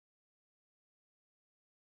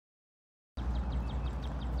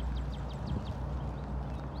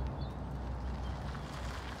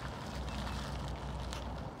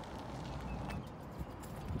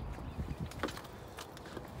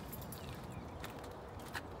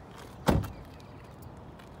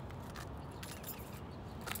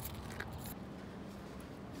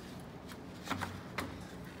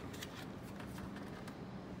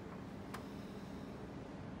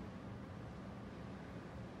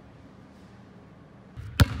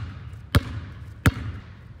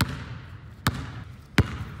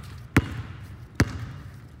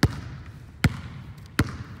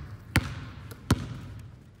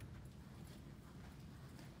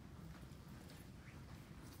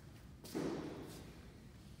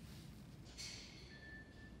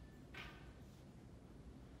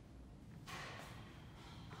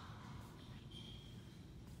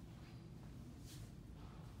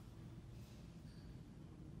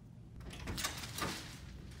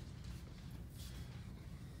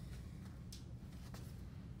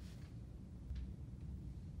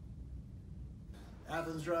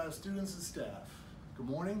Athens Drive students and staff, good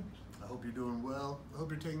morning. I hope you're doing well. I hope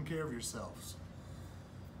you're taking care of yourselves.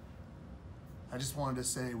 I just wanted to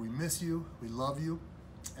say we miss you, we love you,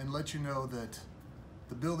 and let you know that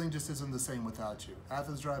the building just isn't the same without you.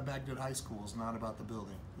 Athens Drive Baghdad High School is not about the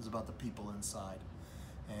building, it's about the people inside.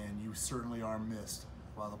 And you certainly are missed.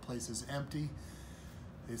 While the place is empty,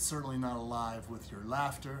 it's certainly not alive with your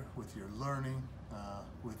laughter, with your learning,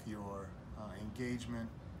 with your engagement.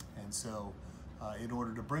 And so in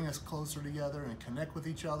order to bring us closer together and connect with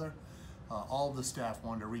each other, all of the staff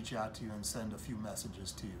wanted to reach out to you and send a few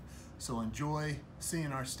messages to you. So enjoy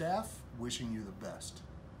seeing our staff, wishing you the best.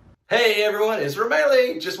 Hey everyone, it's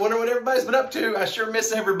Romeli. Just wondering what everybody's been up to. I sure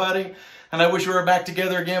miss everybody, and I wish we were back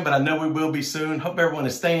together again, but I know we will be soon. Hope everyone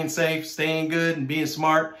is staying safe, staying good, and being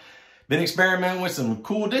smart. Been experimenting with some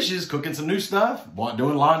cool dishes, cooking some new stuff,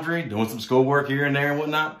 doing laundry, doing some schoolwork here and there and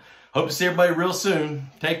whatnot. Hope to see everybody real soon.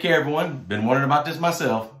 Take care, everyone. Been wondering about this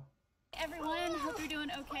myself. Hey everyone, hope you're doing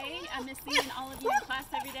okay. I miss seeing all of you in class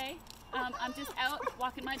every day. I'm just out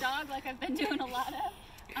walking my dog like I've been doing a lot of.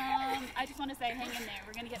 I just want to say hang in there.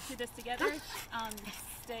 We're going to get through this together.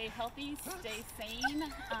 Stay healthy, stay sane,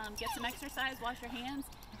 get some exercise, wash your hands,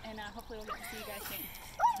 and hopefully we'll get to see you guys soon.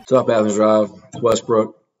 What's up, Athens Drive? It's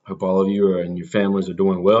Westbrook. Hope all of you and your families are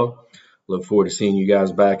doing well. Look forward to seeing you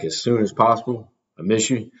guys back as soon as possible. I miss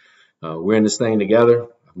you. We're in this thing together.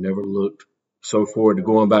 I've never looked so forward to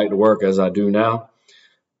going back to work as I do now.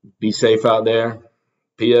 Be safe out there.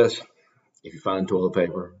 P.S. If you find toilet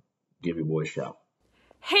paper, give your boy a shout.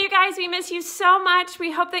 Hey you guys, we miss you so much.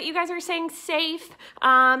 We hope that you guys are staying safe,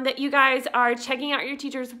 that you guys are checking out your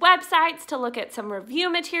teachers' websites to look at some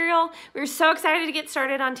review material. We're so excited to get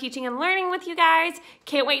started on teaching and learning with you guys.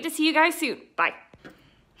 Can't wait to see you guys soon. Bye.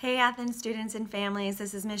 Hey Athens students and families,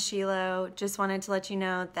 this is Miss Sheila. Just wanted to let you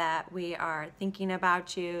know that we are thinking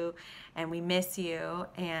about you and we miss you,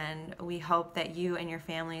 and we hope that you and your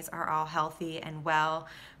families are all healthy and well.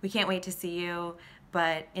 We can't wait to see you.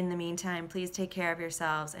 But in the meantime, please take care of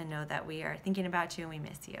yourselves and know that we are thinking about you and we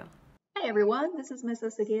miss you. Hi everyone, this is Miss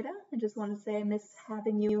Osageda. I just want to say I miss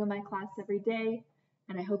having you in my class every day,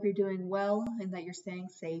 and I hope you're doing well and that you're staying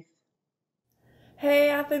safe. Hey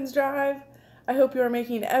Athens Drive, I hope you are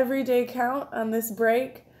making every day count on this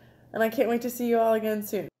break, and I can't wait to see you all again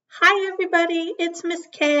soon. Hi everybody, it's Miss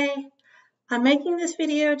K. I'm making this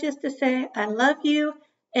video just to say I love you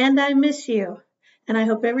and I miss you. And I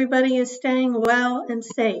hope everybody is staying well and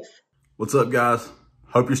safe. What's up, guys?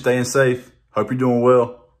 Hope you're staying safe. Hope you're doing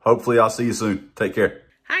well. Hopefully, I'll see you soon. Take care.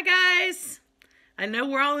 Hi, guys. I know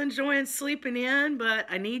we're all enjoying sleeping in, but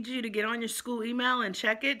I need you to get on your school email and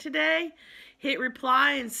check it today. Hit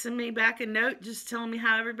reply and send me back a note just telling me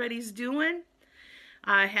how everybody's doing.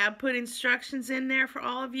 I have put instructions in there for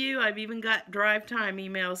all of you. I've even got drive time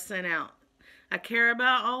emails sent out. I care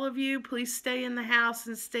about all of you. Please stay in the house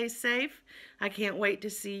and stay safe. I can't wait to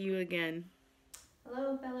see you again.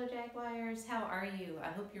 Hello, fellow Jaguars. How are you?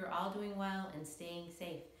 I hope you're all doing well and staying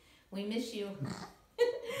safe. We miss you.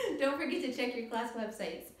 Don't forget to check your class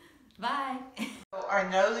websites. Bye. I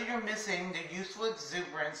know that you're missing the youthful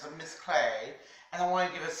exuberance of Miss Clay, and I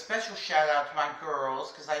want to give a special shout out to my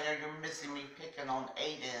girls because I know you're missing me picking on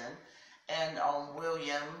Aiden and on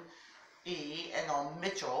William E. and on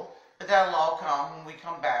Mitchell. But that'll all come when we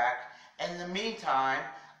come back. And in the meantime,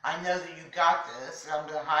 I know that you got this, and I'm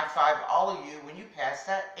going to high-five all of you when you pass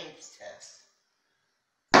that APES test.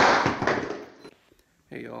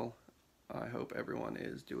 Hey y'all, I hope everyone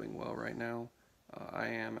is doing well right now. I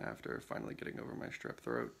am, after finally getting over my strep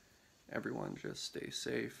throat. Everyone just stay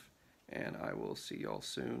safe, and I will see y'all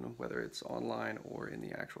soon, whether it's online or in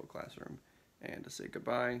the actual classroom. And to say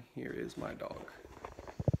goodbye, here is my dog.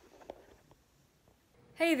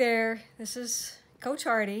 Hey there, this is Coach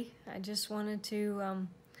Hardy. I just wanted to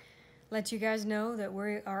let you guys know that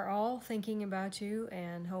we are all thinking about you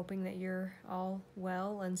and hoping that you're all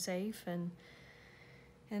well and safe, and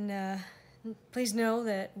please know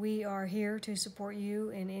that we are here to support you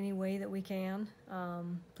in any way that we can.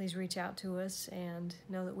 Please reach out to us and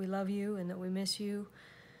know that we love you and that we miss you,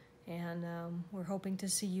 and we're hoping to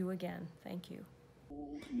see you again. Thank you.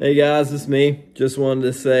 Hey guys, it's me. Just wanted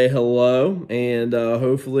to say hello, and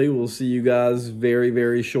hopefully we'll see you guys very,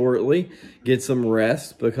 very shortly. Get some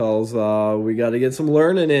rest because we got to get some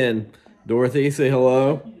learning in. Dorothy, say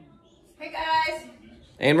hello. Hey guys.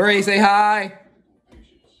 Anne Marie, say hi.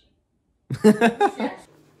 Hi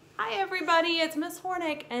everybody, it's Miss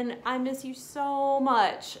Hornick, and I miss you so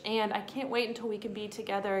much, and I can't wait until we can be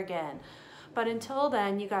together again. But until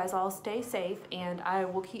then, you guys all stay safe, and I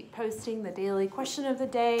will keep posting the daily question of the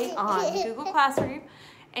day on Google Classroom.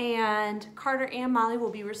 and Carter and Molly will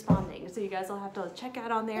be responding. So you guys will have to check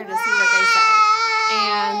out on there to see what they say.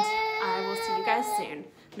 And I will see you guys soon.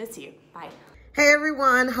 Miss you. Bye. Hey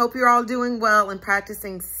everyone, hope you're all doing well and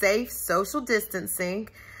practicing safe social distancing.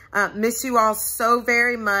 Miss you all so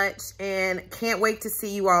very much and can't wait to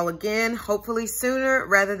see you all again, hopefully sooner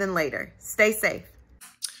rather than later. Stay safe.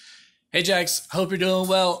 Hey Jax, hope you're doing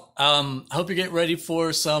well. Hope you're getting ready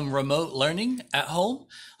for some remote learning at home.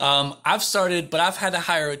 I've started, but I've had to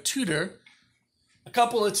hire a tutor, a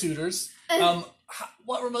couple of tutors.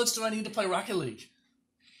 What remotes do I need to play Rocket League?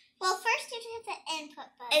 Well, first you hit the input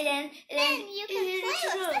button, and then you can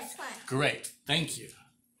play with this one. Great, thank you.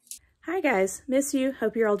 Hi guys, miss you.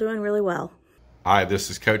 Hope you're all doing really well. Hi,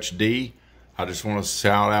 this is Coach D. I just want to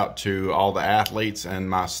shout out to all the athletes and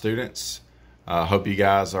my students. Hope you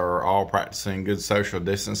guys are all practicing good social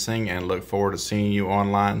distancing and look forward to seeing you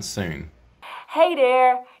online soon. Hey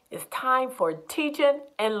there, it's time for Teaching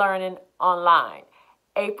and Learning Online,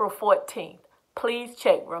 April 14th. Please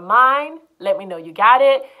check Remind, let me know you got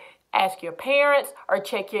it. Ask your parents or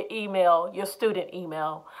check your email, your student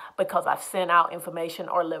email, because I've sent out information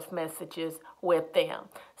or left messages with them.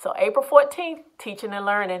 So April 14th, Teaching and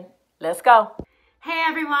Learning. Let's go. Hey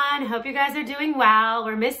everyone, hope you guys are doing well.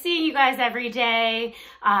 We're missing you guys every day.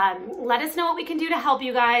 Let us know what we can do to help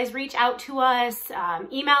you guys. Reach out to us,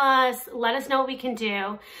 email us, let us know what we can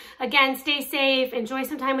do. Again, stay safe, enjoy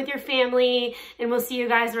some time with your family, and we'll see you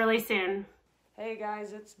guys really soon. Hey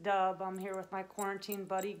guys, it's Dub. I'm here with my quarantine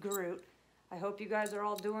buddy Groot. I hope you guys are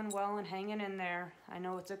all doing well and hanging in there. I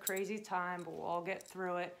know it's a crazy time, but we'll all get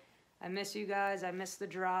through it. I miss you guys, I miss the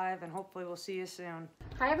drive, and hopefully we'll see you soon.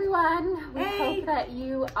 Hi everyone. We hope that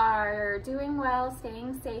you are doing well,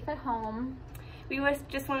 staying safe at home. We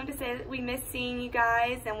just wanted to say that we miss seeing you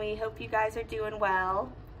guys and we hope you guys are doing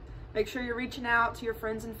well. Make sure you're reaching out to your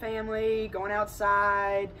friends and family, going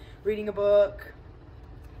outside, reading a book.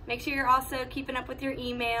 Make sure you're also keeping up with your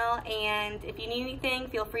email, and if you need anything,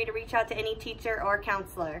 feel free to reach out to any teacher or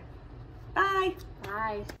counselor. Bye.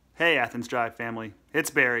 Bye. Hey Athens Drive family, it's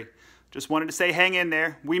Barry. Just wanted to say hang in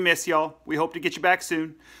there. We miss y'all. We hope to get you back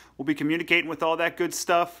soon. We'll be communicating with all that good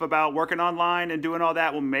stuff about working online and doing all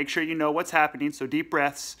that. We'll make sure you know what's happening, so deep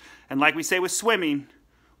breaths. And like we say with swimming,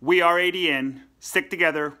 we are ADN. Stick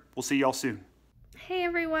together. We'll see y'all soon. Hey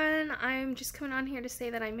everyone, I'm just coming on here to say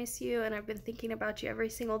that I miss you and I've been thinking about you every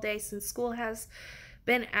single day since school has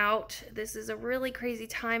been out. This is a really crazy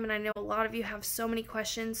time and I know a lot of you have so many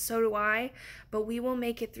questions, so do I, but we will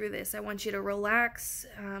make it through this. I want you to relax,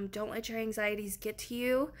 don't let your anxieties get to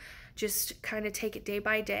you, just kind of take it day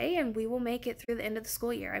by day and we will make it through the end of the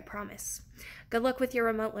school year, I promise. Good luck with your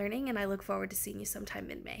remote learning and I look forward to seeing you sometime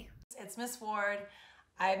mid-May. It's Miss Ward.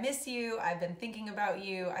 I miss you. I've been thinking about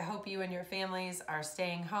you. I hope you and your families are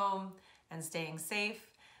staying home and staying safe.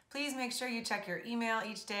 Please make sure you check your email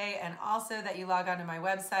each day and also that you log on to my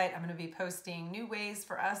website. I'm going to be posting new ways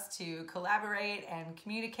for us to collaborate and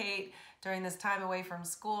communicate during this time away from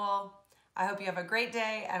school. I hope you have a great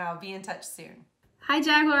day and I'll be in touch soon. Hi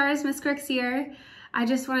Jaguars, Miss Crooks here. I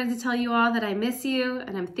just wanted to tell you all that I miss you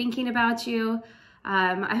and I'm thinking about you.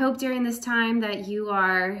 I hope during this time that you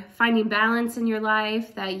are finding balance in your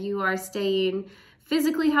life, that you are staying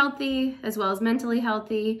physically healthy as well as mentally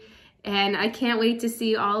healthy, and I can't wait to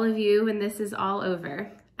see all of you when this is all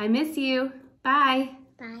over. I miss you. Bye.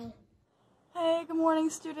 Bye. Hey, good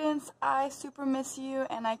morning students. I super miss you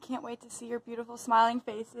and I can't wait to see your beautiful smiling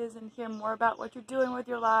faces and hear more about what you're doing with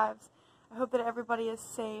your lives. I hope that everybody is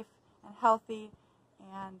safe and healthy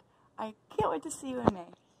and I can't wait to see you in May.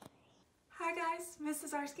 Hi guys,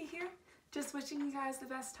 Mrs. Zarsky here. Just wishing you guys the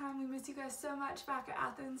best time. We miss you guys so much back at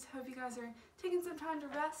Athens. Hope you guys are taking some time to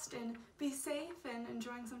rest and be safe and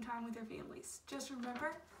enjoying some time with your families. Just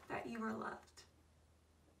remember that you are loved.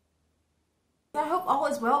 I hope all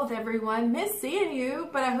is well with everyone. Miss seeing you,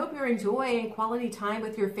 but I hope you're enjoying quality time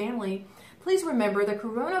with your family. Please remember the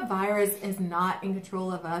coronavirus is not in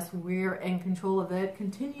control of us. We're in control of it.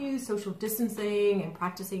 Continue social distancing and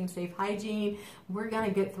practicing safe hygiene. We're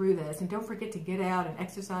going to get through this. And don't forget to get out and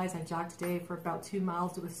exercise. I jogged today for about 2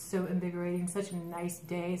 miles. It was so invigorating, such a nice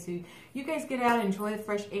day. So you guys get out and enjoy the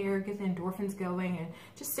fresh air, get the endorphins going, and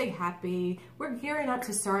just stay happy. We're gearing up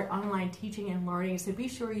to start online teaching and learning, so be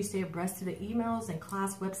sure you stay abreast to the emails and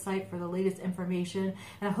class website for the latest information.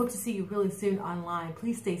 And I hope to see you really soon online.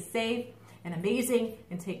 Please stay safe and amazing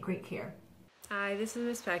and take great care. Hi, this is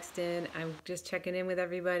Miss Paxton. I'm just checking in with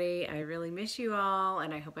everybody. I really miss you all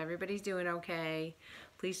and I hope everybody's doing okay.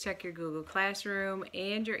 Please check your Google Classroom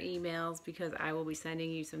and your emails because I will be sending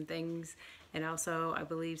you some things, and also I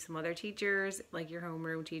believe some other teachers like your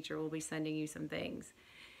homeroom teacher will be sending you some things.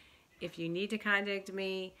 If you need to contact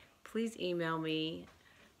me, please email me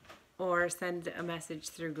or send a message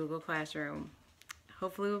through Google Classroom.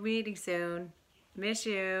 Hopefully we'll be meeting soon. Miss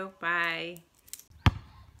you. Bye.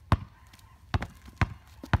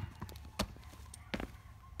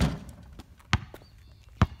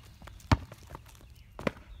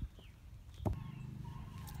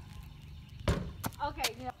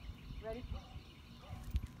 Okay, ready?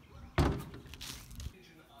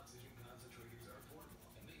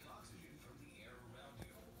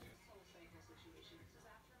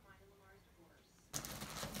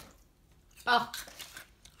 Oh,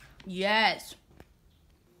 yes.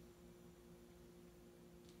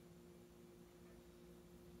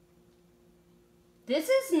 This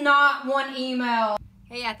is not one email.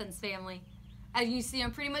 Hey Athens family. As you see,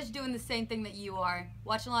 I'm pretty much doing the same thing that you are.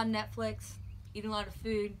 Watching a lot of Netflix, eating a lot of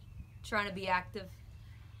food, trying to be active.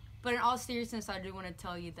 But in all seriousness, I do want to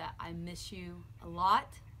tell you that I miss you a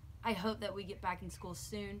lot. I hope that we get back in school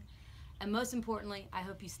soon. And most importantly, I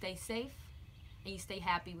hope you stay safe and you stay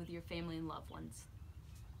happy with your family and loved ones.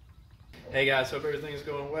 Hey guys, hope everything's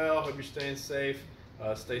going well. Hope you're staying safe.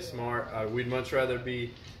 Stay smart. We'd much rather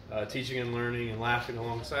be teaching and learning and laughing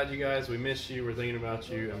alongside you guys. We miss you. We're thinking about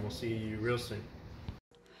you, and we'll see you real soon.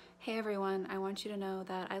 Hey everyone, I want you to know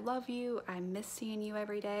that I love you, I miss seeing you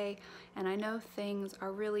every day, and I know things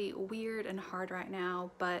are really weird and hard right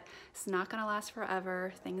now, but it's not gonna last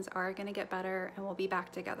forever. Things are gonna get better, and we'll be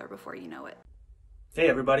back together before you know it. Hey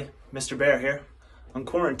everybody, Mr. Bear here. On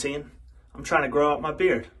quarantine, I'm trying to grow out my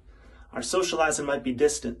beard. Our socializing might be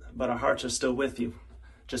distant, but our hearts are still with you.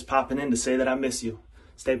 Just popping in to say that I miss you.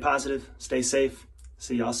 Stay positive, stay safe.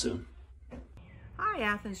 See y'all soon. Hi,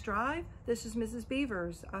 Athens Drive. This is Mrs.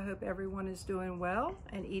 Beavers. I hope everyone is doing well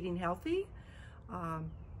and eating healthy.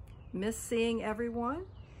 Miss seeing everyone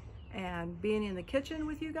and being in the kitchen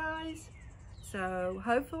with you guys. So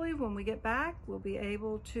hopefully when we get back, we'll be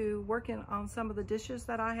able to work on some of the dishes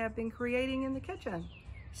that I have been creating in the kitchen.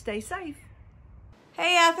 Stay safe.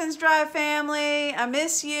 Hey Athens Drive family, I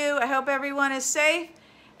miss you. I hope everyone is safe.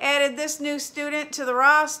 Added this new student to the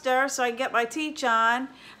roster so I can get my teach on.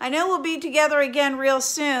 I know we'll be together again real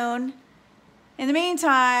soon. In the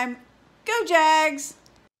meantime, go Jags!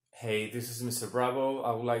 Hey, this is Mr. Bravo.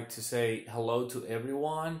 I would like to say hello to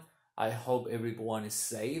everyone. I hope everyone is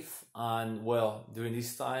safe and well during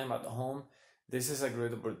this time at home. This is a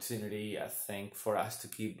great opportunity, I think, for us to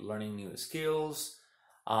keep learning new skills,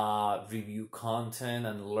 review content,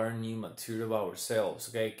 and learn new material about ourselves.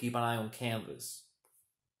 Okay, keep an eye on Canvas.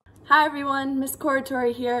 Hi everyone, Miss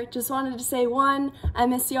Coratory here. Just wanted to say 1, I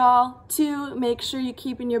miss y'all. 2, make sure you're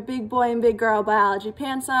keeping your big boy and big girl biology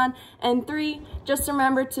pants on. And 3, just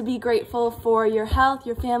remember to be grateful for your health,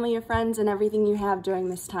 your family, your friends, and everything you have during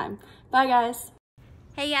this time. Bye guys.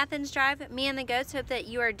 Hey Athens Drive, me and the goats hope that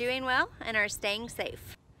you are doing well and are staying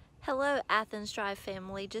safe. Hello Athens Drive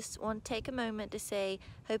family, just want to take a moment to say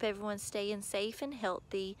hope everyone's staying safe and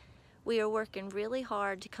healthy. We are working really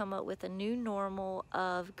hard to come up with a new normal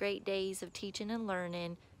of great days of teaching and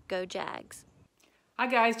learning. Go Jags. Hi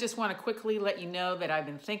guys, just want to quickly let you know that I've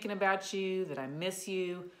been thinking about you, that I miss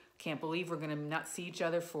you. Can't believe we're going to not see each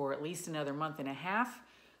other for at least another month and a half.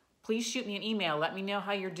 Please shoot me an email. Let me know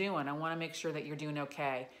how you're doing. I want to make sure that you're doing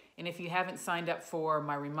okay. And if you haven't signed up for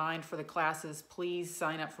my Remind for the classes, please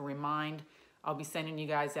sign up for Remind. I'll be sending you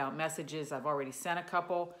guys out messages. I've already sent a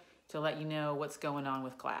couple to let you know what's going on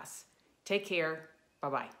with class. Take care.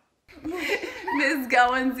 Bye-bye. Ms.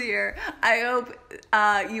 Goins here. I hope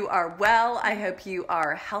you are well. I hope you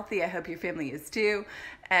are healthy. I hope your family is too.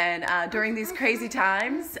 And during these crazy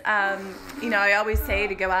times, you know, I always say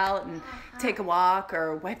to go out and take a walk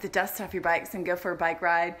or wipe the dust off your bikes and go for a bike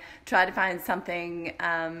ride. Try to find something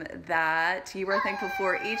that you are thankful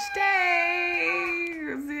for each day.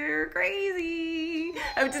 You're crazy.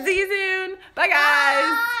 Hope to see you soon. Bye,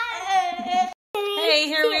 guys. Hey,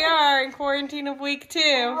 here we are in quarantine of week 2.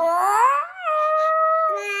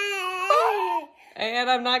 And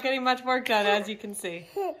I'm not getting much work done, as you can see.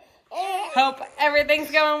 Hope everything's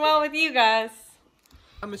going well with you guys.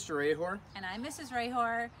 I'm Mr. Rahor. And I'm Mrs.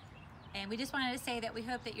 Rahor. And we just wanted to say that we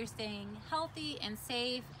hope that you're staying healthy and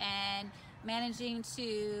safe and managing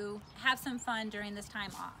to have some fun during this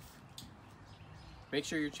time off. Make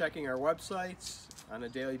sure you're checking our websites on a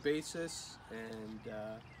daily basis and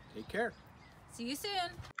take care. See you soon.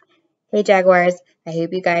 Hey Jaguars, I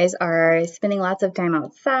hope you guys are spending lots of time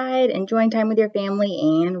outside, enjoying time with your family,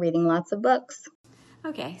 and reading lots of books.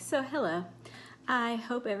 Okay, so hello. I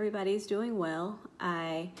hope everybody's doing well.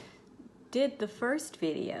 I did the first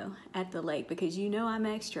video at the lake because you know I'm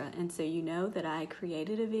extra, and so you know that I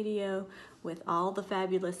created a video with all the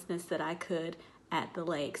fabulousness that I could at the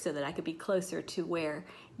lake so that I could be closer to where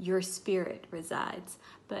your spirit resides.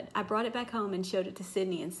 But I brought it back home and showed it to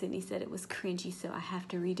Sydney, and Sydney said it was cringy, so I have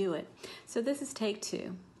to redo it. So this is take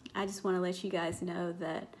 2. I just want to let you guys know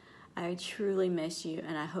that I truly miss you,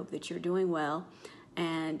 and I hope that you're doing well.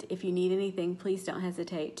 And if you need anything, please don't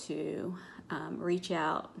hesitate to reach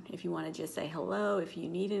out if you want to just say hello, if you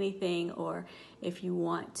need anything, or if you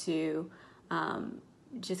want to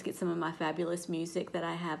just get some of my fabulous music that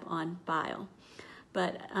I have on file.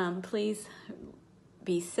 But please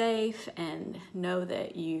be safe and know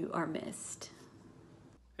that you are missed.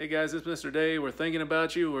 Hey guys, it's Mr. Day. We're thinking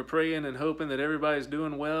about you. We're praying and hoping that everybody's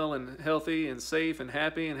doing well and healthy and safe and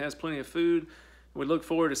happy and has plenty of food. We look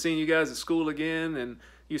forward to seeing you guys at school again. And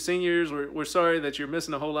you seniors, we're sorry that you're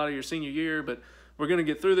missing a whole lot of your senior year, but we're going to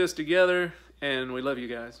get through this together, and we love you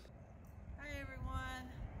guys. Hi everyone.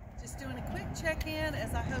 Just doing a quick check-in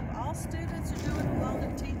as I hope all students are doing well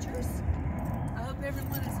and teachers. I hope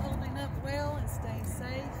everyone is holding up well and staying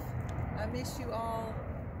safe. I miss you all,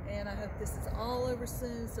 and I hope this is all over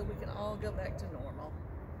soon so we can all go back to normal.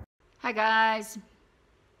 Hi guys.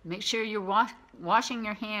 Make sure you're washing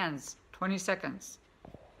your hands. 20 seconds.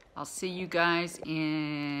 I'll see you guys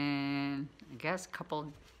in, I guess, a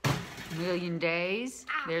couple million days.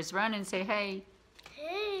 There's Ronan. Say hey.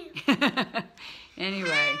 Hey.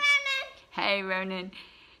 Anyway. Hey, Ronan.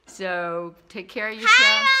 So take care of yourself.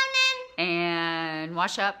 Hi, Ronan. And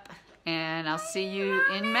wash up. And I'll see you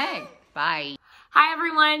in May. Bye. Hi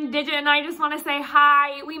everyone, Digit and I just want to say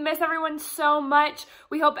hi. We miss everyone so much.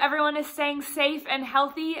 We hope everyone is staying safe and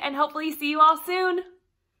healthy, and hopefully see you all soon.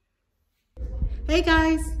 Hey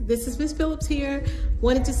guys, this is Miss Phillips here.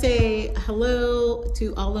 Wanted to say hello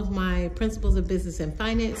to all of my Principles of Business and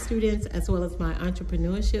Finance students, as well as my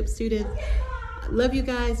entrepreneurship students. Love you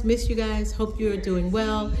guys, miss you guys, hope you're doing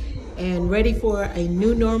well and ready for a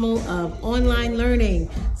new normal of online learning.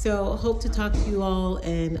 So hope to talk to you all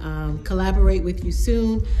and collaborate with you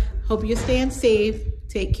soon. Hope you're staying safe.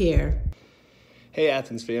 Take care. Hey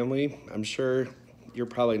Athens family, I'm sure you're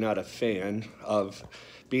probably not a fan of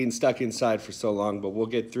being stuck inside for so long, but we'll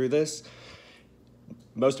get through this.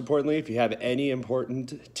 Most importantly, if you have any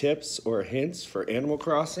important tips or hints for Animal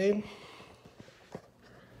Crossing,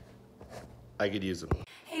 I could use them.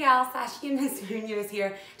 Hey y'all, Sashi and Miss Munoz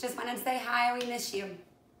here. Just wanted to say hi, we miss you.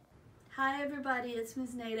 Hi everybody, it's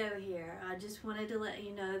Ms. Nato here. I just wanted to let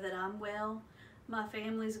you know that I'm well, my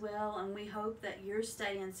family's well, and we hope that you're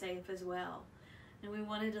staying safe as well. And we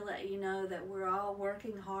wanted to let you know that we're all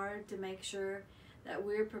working hard to make sure that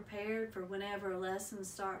we're prepared for whenever lessons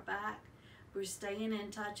start back. We're staying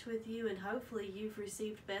in touch with you, and hopefully you've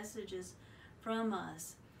received messages from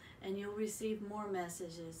us and you'll receive more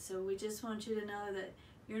messages. So we just want you to know that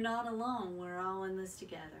you're not alone. We're all in this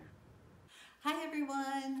together. Hi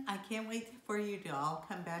everyone. I can't wait for you to all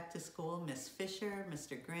come back to school. Miss Fisher,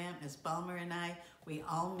 Mr. Grant, Miss Balmer and I, we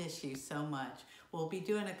all miss you so much. We'll be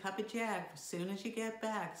doing a cup of jag as soon as you get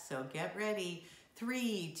back, so get ready.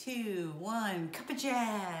 3, 2, 1, cup of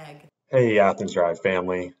jag. Hey Athens Drive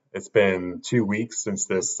family. It's been 2 weeks since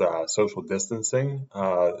this social distancing,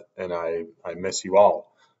 and I miss you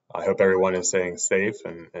all. I hope everyone is staying safe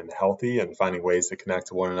and healthy and finding ways to connect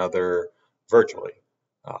to one another virtually.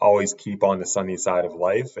 Always keep on the sunny side of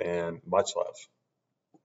life, and much love.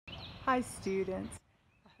 Hi students.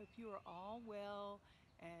 I hope you are all well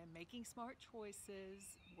and making smart choices,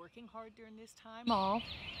 working hard during this time off.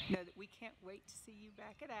 Know that we can't wait to see you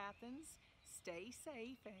back at Athens. Stay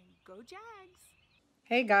safe and go Jags.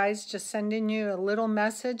 Hey guys, just sending you a little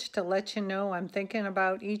message to let you know I'm thinking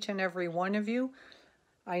about each and every one of you.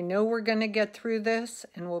 I know we're going to get through this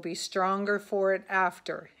and we'll be stronger for it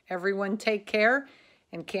after. Everyone take care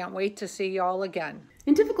and can't wait to see y'all again.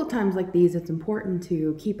 In difficult times like these, it's important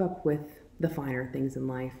to keep up with the finer things in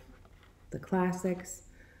life. The classics,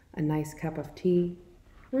 a nice cup of tea.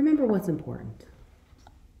 Remember what's important.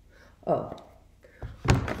 Oh.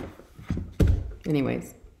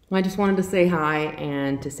 Anyways, I just wanted to say hi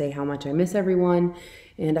and to say how much I miss everyone,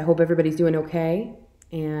 and I hope everybody's doing okay,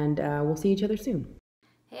 and we'll see each other soon.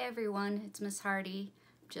 Hey everyone, it's Miss Hardy.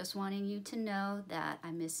 Just wanting you to know that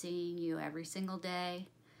I miss seeing you every single day.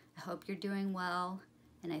 I hope you're doing well,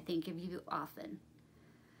 and I think of you often.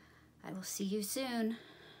 I will see you soon.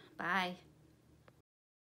 Bye.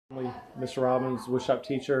 Mr. Robbins, wish up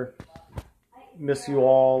teacher. Miss you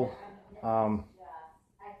all.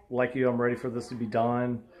 Like you, I'm ready for this to be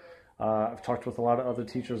done. I've talked with a lot of other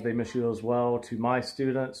teachers. They miss you as well. To my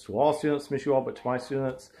students, to all students, miss you all, but to my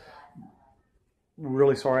students,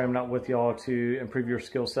 really sorry I'm not with y'all to improve your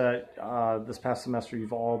skill set. This past semester,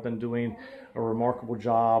 you've all been doing a remarkable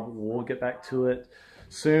job. We'll get back to it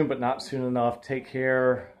soon, but not soon enough. Take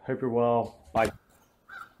care. Hope you're well. Bye.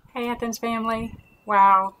 Hey, Athens family.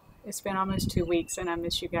 Wow, it's been almost 2 weeks and I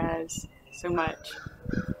miss you guys so much.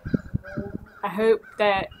 I hope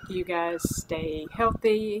that you guys stay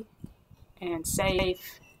healthy and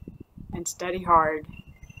safe and study hard.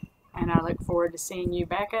 And I look forward to seeing you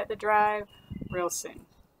back at the drive real soon.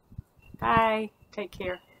 Bye. Take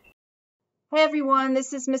care. Hey everyone,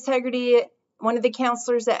 this is Miss Hegarty, one of the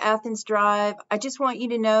counselors at Athens Drive. I just want you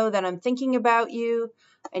to know that I'm thinking about you.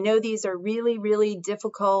 I know these are really, really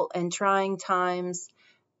difficult and trying times,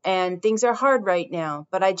 and things are hard right now,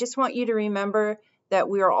 but I just want you to remember that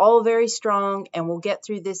we are all very strong and we'll get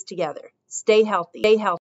through this together. Stay healthy. Stay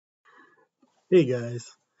healthy. Hey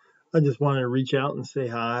guys, I just wanted to reach out and say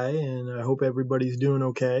hi, and I hope everybody's doing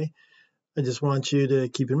okay. I just want you to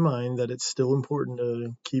keep in mind that it's still important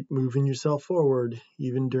to keep moving yourself forward,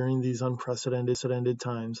 even during these unprecedented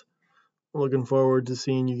times. I'm looking forward to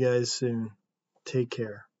seeing you guys soon. Take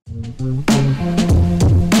care.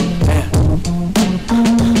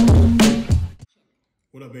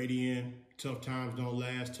 What up, ADN? Tough times don't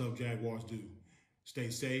last, tough Jaguars do. Stay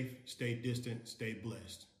safe, stay distant, stay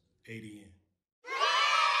blessed. ADN.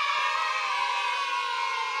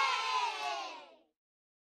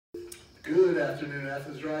 Good afternoon,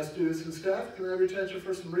 Athens Drive students and staff. Can I have your attention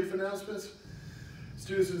for some brief announcements?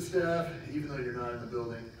 Students and staff, even though you're not in the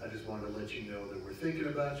building, I just wanted to let you know that we're thinking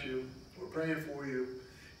about you, we're praying for you,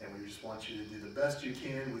 and we just want you to do the best you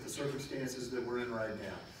can with the circumstances that we're in right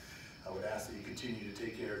now. I would ask that you continue to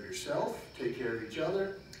take care of yourself, take care of each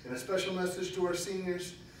other, and a special message to our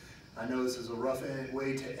seniors. I know this is a rough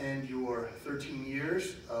way to end your 13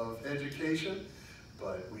 years of education,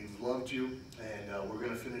 but we've loved you, and we're going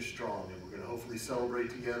to finish strong, and we're going to hopefully celebrate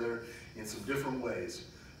together in some different ways.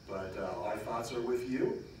 But our thoughts are with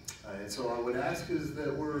you, and so I would ask is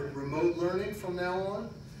that we're remote learning from now on,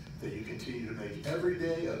 that you continue to make every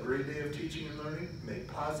day a great day of teaching and learning,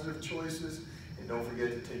 make positive choices, and don't forget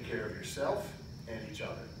to take care of yourself and each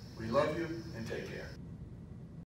other. We love you, and take care.